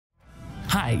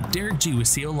Hi, Derek G with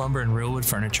CO Lumber and Real Wood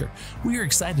Furniture. We are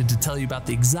excited to tell you about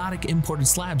the exotic imported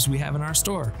slabs we have in our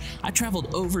store. I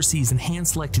traveled overseas and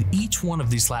hand-selected each one of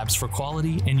these slabs for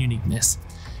quality and uniqueness.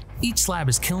 Each slab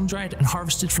is kiln-dried and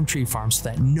harvested from tree farms so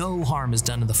that no harm is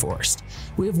done to the forest.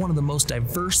 We have one of the most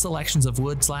diverse selections of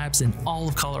wood slabs in all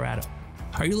of Colorado.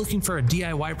 Are you looking for a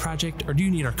DIY project, or do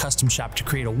you need our custom shop to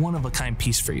create a one-of-a-kind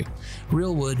piece for you?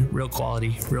 Real wood, real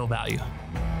quality, real value.